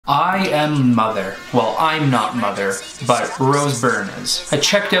I am Mother. Well, I'm not Mother, but Rose Byrne is. I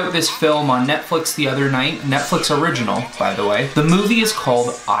checked out this film on Netflix the other night, Netflix original, by the way. The movie is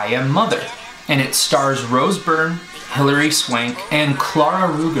called I Am Mother, and it stars Rose Byrne, Hilary, Swank, and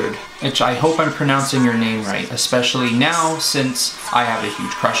Clara Ruuga, which I hope I'm pronouncing your name right, especially now since I have a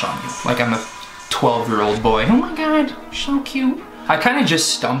huge crush on you. Like I'm a 12-year-old boy. Oh my god, so cute. I kind of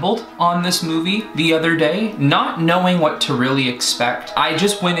just stumbled on this movie the other day, not knowing what to really expect. I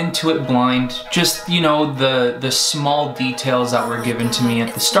just went into it blind, just, you know, the small details that were given to me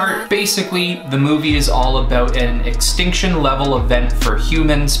at the start. Basically, the movie is all about an extinction level event for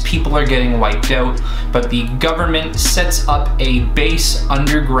humans. People are getting wiped out, but the government sets up a base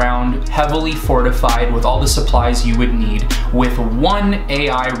underground, heavily fortified with all the supplies you would need, with one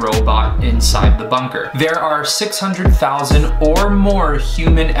AI robot inside the bunker. There are 600,000 or more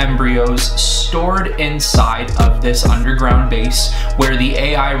human embryos stored inside of this underground base, where the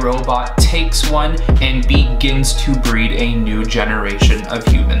AI robot takes one and begins to breed a new generation of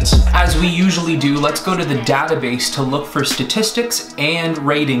humans. As we usually do, let's go to the database to look for statistics and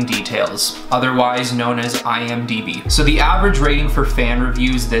rating details, otherwise known as IMDb. So the average rating for fan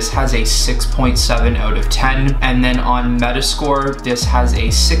reviews, this has a 6.7 out of 10, and then on Metascore, this has a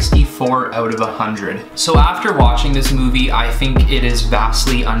 64 out of 100. So after watching this movie, I think it is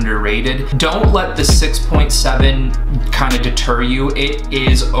vastly underrated. Don't let the 6.7 kind of deter you. It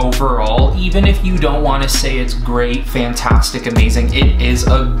is overall, even if you don't want to say it's great, fantastic, amazing, it is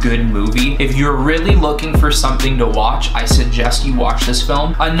a good movie. If you're really looking for something to watch, I suggest you watch this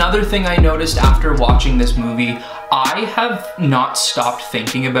film. Another thing I noticed after watching this movie, I have not stopped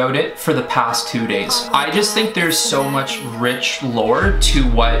thinking about it for the past 2 days. I just think there's so much rich lore to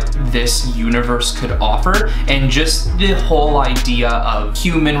what this universe could offer, and just the whole idea of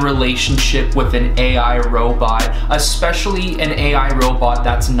human relationship with an AI robot, especially an AI robot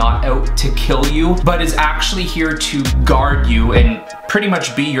that's not out to kill you, but is actually here to guard you and pretty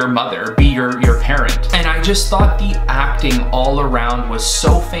much be your mother, be your parent. And I just thought the acting all around was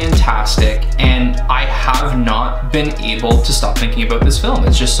so fantastic, and I have not been able to stop thinking about this film.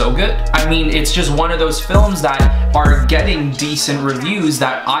 It's just so good. I mean, it's just one of those films that are getting decent reviews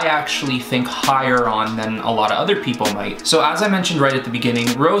that I actually think higher on than a lot of other people might. So as I mentioned right at the beginning,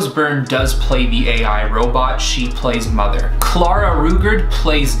 Rose Byrne does play the AI robot. She plays Mother. Clara Ruuga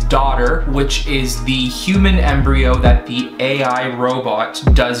plays Daughter, which is the human embryo that the AI robot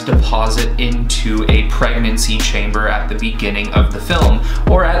does deposit into a pregnancy chamber at the beginning of the film,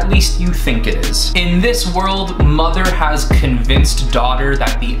 or at least you think it is. In this world, Mother has convinced Daughter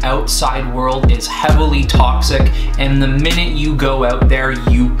that the outside world is heavily toxic, and the minute you go out there,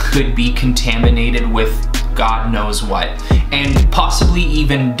 you could be contaminated with God knows what, and possibly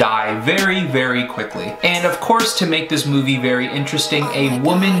even die very, very quickly. And of course, to make this movie very interesting, a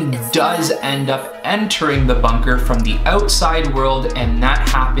woman does end up entering the bunker from the outside world, and that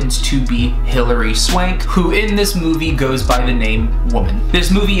happens to be Hilary Swank, who in this movie goes by the name Woman.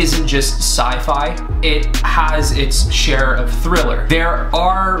 This movie isn't just sci-fi, it has its share of thriller. There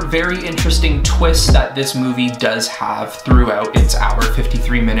are very interesting twists that this movie does have throughout its hour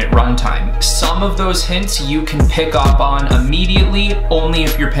 53-minute runtime. Some of those hints you can pick up on immediately, only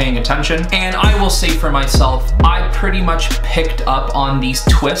if you're paying attention. And I will say for myself, I pretty much picked up on these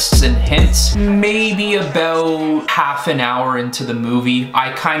twists and hints maybe about half an hour into the movie.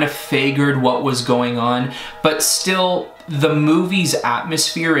 I kind of figured what was going on, but still, the movie's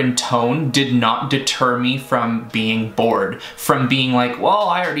atmosphere and tone did not deter me from being bored, from being like, well,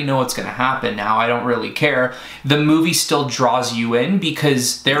 I already know what's gonna happen now, I don't really care. The movie still draws you in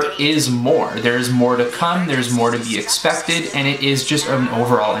because there is more. There's more to come, there's more to be expected, and it is just an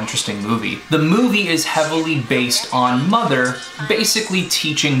overall interesting movie. The movie is heavily based on Mother basically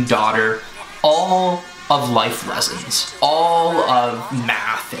teaching Daughter all of life lessons, all of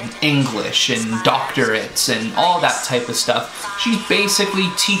math and English and doctorates and all that type of stuff. She's basically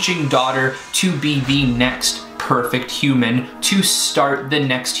teaching Daughter to be the next perfect human, to start the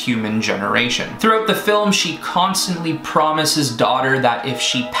next human generation. Throughout the film, she constantly promises Daughter that if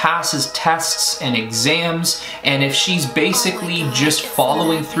she passes tests and exams, and if she's basically just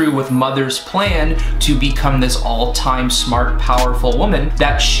following through with Mother's plan to become this all-time smart, powerful woman,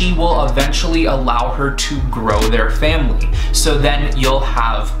 that she will eventually allow her to grow their family. So then you'll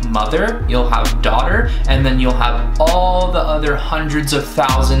have Mother, you'll have Daughter, and then you'll have all the other hundreds of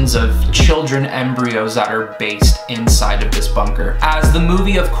thousands of children embryos that are based based inside of this bunker. As the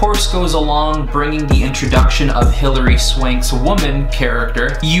movie of course goes along, bringing the introduction of Hilary Swank's woman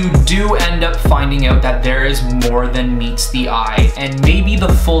character, you do end up finding out that there is more than meets the eye, and maybe the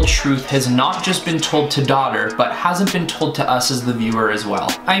full truth has not just been told to daughter, but hasn't been told to us as the viewer as well.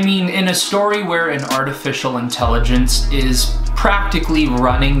 I mean, in a story where an artificial intelligence is practically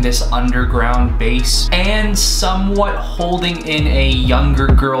running this underground base and somewhat holding in a younger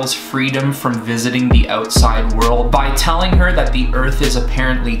girl's freedom from visiting the outside world by telling her that the earth is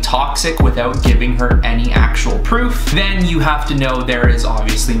apparently toxic without giving her any actual proof, then you have to know there is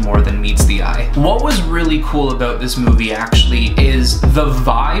obviously more than meets the eye. What was really cool about this movie actually is the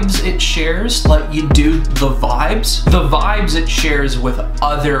vibes it shares. Like, you do the vibes it shares with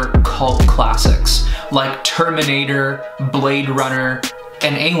other cult classics like Terminator, Blade Runner,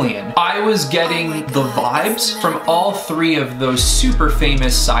 and Alien. I was getting the vibes from all three of those super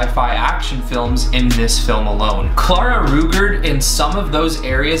famous sci-fi action films in this film alone. Clara Ruuga in some of those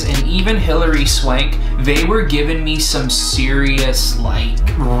areas, and even Hilary Swank, they were giving me some serious like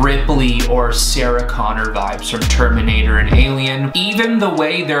Ripley or Sarah Connor vibes from Terminator and Alien. Even the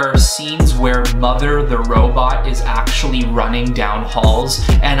way there are scenes where Mother the robot is actually running down halls,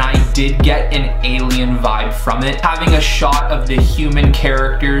 and I did get an Alien vibe from it. Having a shot of the human characters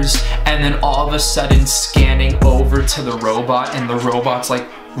and then all of a sudden scanning over to the robot and the robot's like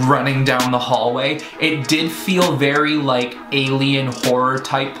running down the hallway. It did feel very like alien horror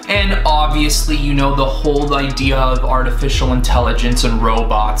type. And obviously, you know, the whole idea of artificial intelligence and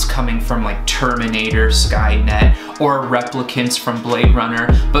robots coming from like Terminator, Skynet, or replicants from Blade Runner.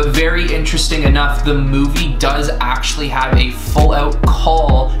 But very interesting enough, the movie does actually have a full out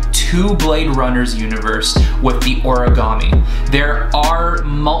call to Blade Runner's universe with the origami. There are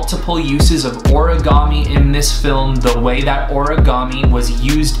multiple uses of origami in this film. The way that origami was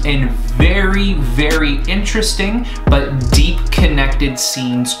used in very, very interesting but deep connected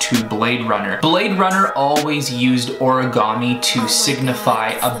scenes to Blade Runner. Blade Runner always used origami to signify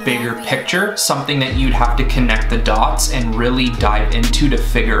a bigger picture, something that you'd have to connect the dots and really dive into to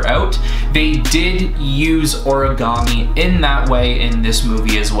figure out. They did use origami in that way in this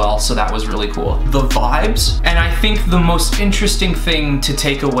movie as well, so that was really cool. The vibes, and I think the most interesting thing to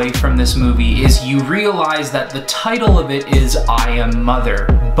take away from this movie is you realize that the title of it is I Am Mother,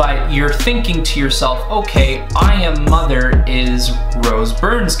 but you're thinking to yourself, okay, I Am Mother is Rose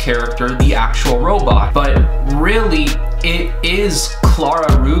Byrne's character, the actual robot, but really it is Clara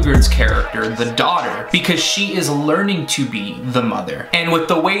Ruuga's character, the daughter, because she is learning to be the mother. And with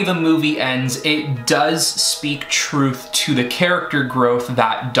the way the movie ends, it does speak truth to the character growth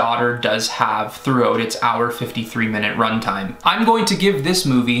that daughter does have throughout its hour 53-minute runtime. I'm going to give this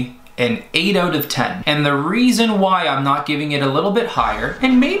movie an 8 out of 10. And the reason why I'm not giving it a little bit higher,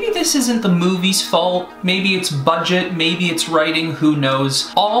 and maybe this isn't the movie's fault, maybe it's budget, maybe it's writing, who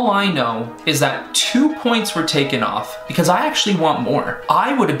knows. All I know is that 2 points were taken off because I actually want more.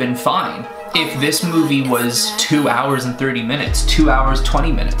 I would have been fine if this movie was 2 hours and 30 minutes, 2 hours,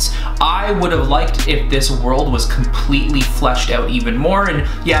 20 minutes. I would have liked if this world was completely fleshed out even more. And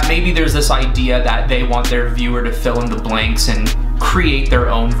yeah, maybe there's this idea that they want their viewer to fill in the blanks and create their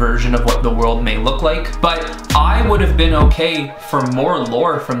own version of what the world may look like. But I would have been okay for more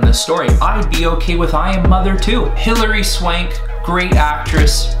lore from this story. I'd be okay with I Am Mother too. Hilary Swank, great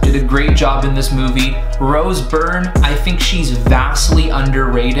actress, did a great job in this movie. Rose Byrne, I think she's vastly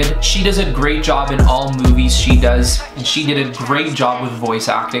underrated. She does a great job in all movies she does, and she did a great job with voice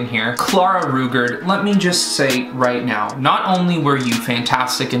acting here. Clara Ruuga, let me just say right now, not only were you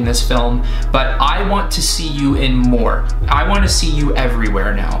fantastic in this film, but I want to see you in more. I want to see you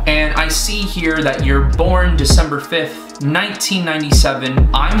everywhere now. And I see here that you're born December 5th, 1997.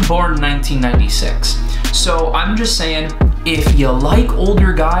 I'm born 1996. So I'm just saying, if you like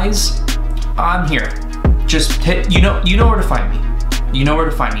older guys, I'm here. Just hit, you know where to find me. You know where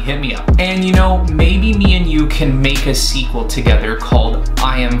to find me, hit me up. And you know, maybe me and you can make a sequel together called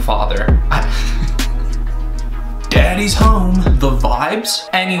I Am Father. Daddy's home, the vibes.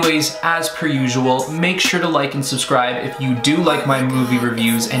 Anyways, as per usual, make sure to like and subscribe if you do like my movie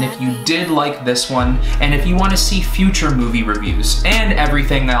reviews, and if you did like this one, and if you want to see future movie reviews, and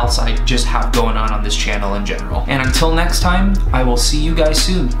everything else I just have going on this channel in general. And until next time, I will see you guys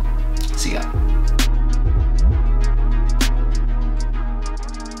soon. See ya.